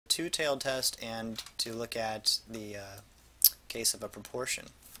two-tailed test and to look at the case of a proportion.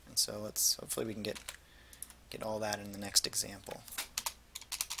 And so hopefully we can get all that in the next example.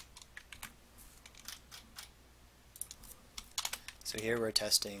 So here we're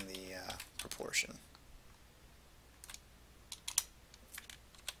testing the proportion.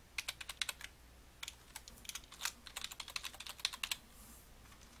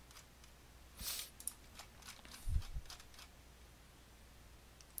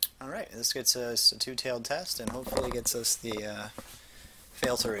 Alright, this gets us a two-tailed test and hopefully gets us the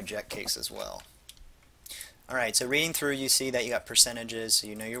fail to reject case as well. Alright, so reading through you see that you got percentages, so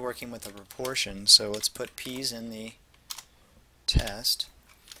you know you're working with a proportion, so let's put p's in the test.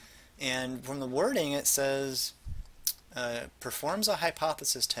 And from the wording it says performs a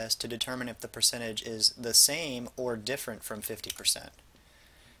hypothesis test to determine if the percentage is the same or different from 50%.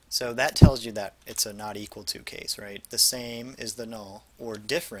 So that tells you that it's a not equal to case, right? The same is the null, or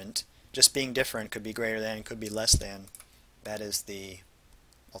different, just being different could be greater than, could be less than. That is the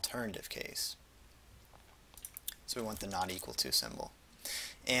alternative case. So we want the not equal to symbol.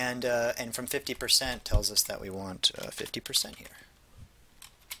 And from 50% tells us that we want 50% here.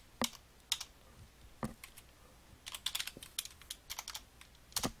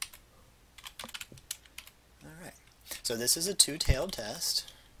 Alright, so this is a two-tailed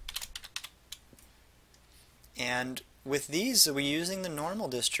test. And with these, we're using the normal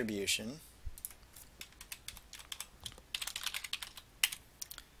distribution.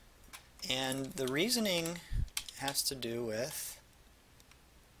 And the reasoning has to do with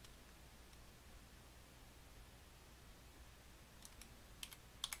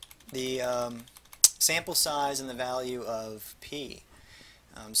the sample size and the value of p.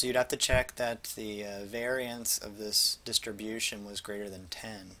 So you'd have to check that the variance of this distribution was greater than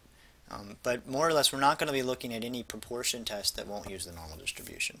 10. But more or less, we're not going to be looking at any proportion test that won't use the normal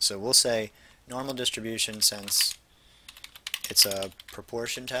distribution. So we'll say normal distribution since it's a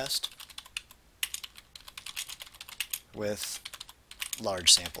proportion test with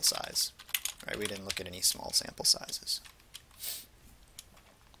large sample size. Right? We didn't look at any small sample sizes.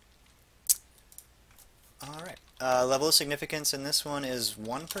 Alright, level of significance in this one is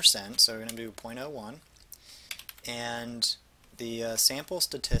 1%, so we're going to do 0.01. And the sample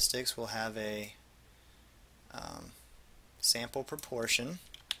statistics will have a sample proportion.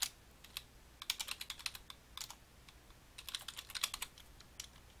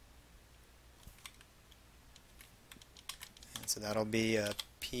 And so that'll be a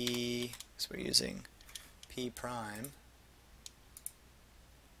p, so we're using p prime.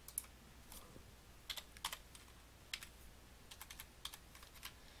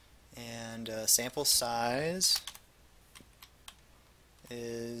 And sample size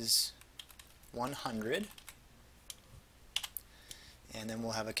is 100, and then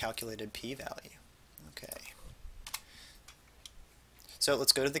we'll have a calculated p-value. Okay. So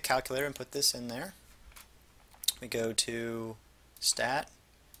let's go to the calculator and put this in there. We go to stat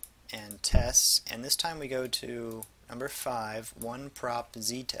and tests, and this time we go to number 5, 1 prop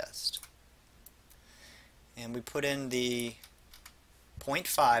z-test. And we put in the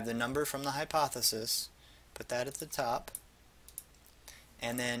 0.5, the number from the hypothesis, put that at the top.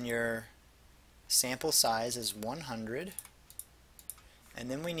 And then your sample size is 100.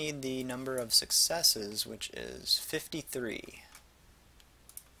 And then we need the number of successes, which is 53.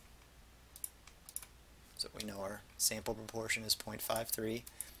 So we know our sample proportion is 0.53.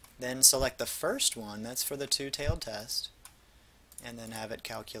 Then select the first one, that's for the two-tailed test, and then have it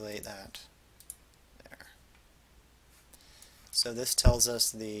calculate that there. So this tells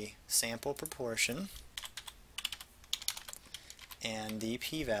us the sample proportion and the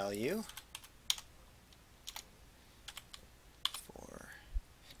p-value for...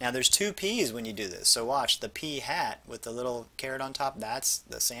 Now there's two p's when you do this, so watch, the p hat with the little caret on top, that's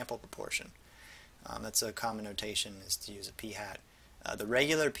the sample proportion. That's a common notation, is to use a p hat. The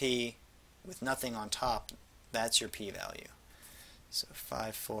regular p with nothing on top, that's your p-value. So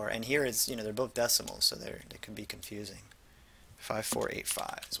 5.4, and here it's, you know, they're both decimals, so they can be confusing.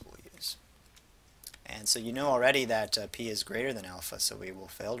 5485 is what we'll use. And so you know already that p is greater than alpha, so we will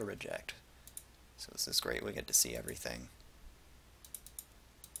fail to reject. So this is great, we get to see everything.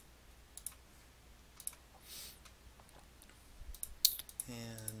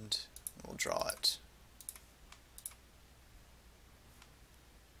 And we'll draw it.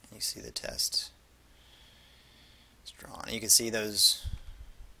 And you see the test is drawn. You can see those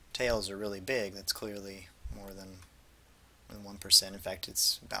tails are really big. That's clearly more than 1%. In fact,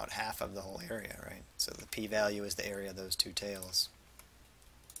 it's about half of the whole area, right? So the p-value is the area of those two tails.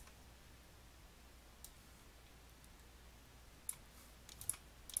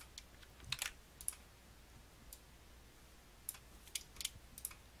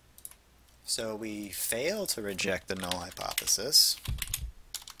 So we fail to reject the null hypothesis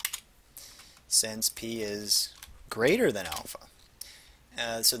since p is greater than alpha.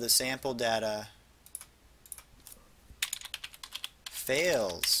 So the sample data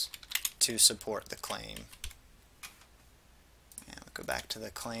fails to support the claim. And we'll go back to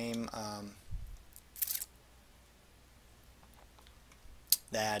the claim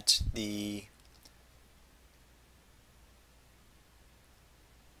that the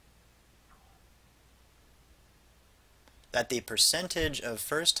percentage of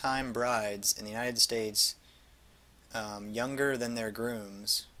first-time brides in the United States younger than their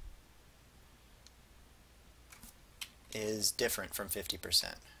grooms is different from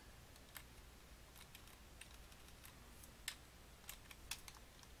 50%.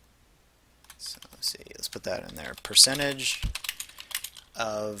 So let's see, let's put that in there. Percentage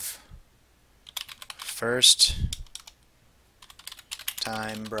of first-time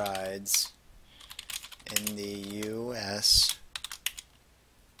brides in the U.S.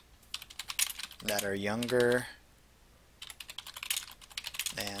 that are younger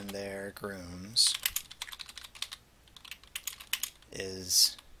than their grooms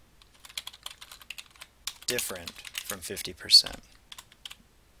is different from 50%.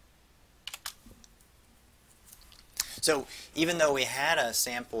 So even though we had a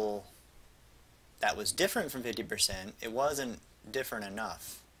sample that was different from 50%, it wasn't different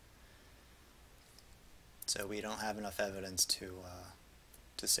enough. So we don't have enough evidence to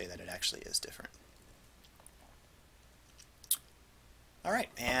say that it actually is different. All right,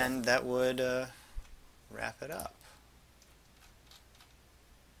 and that would wrap it up.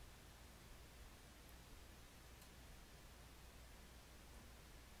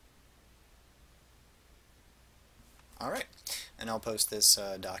 All right, and I'll post this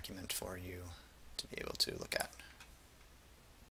document for you to be able to look at.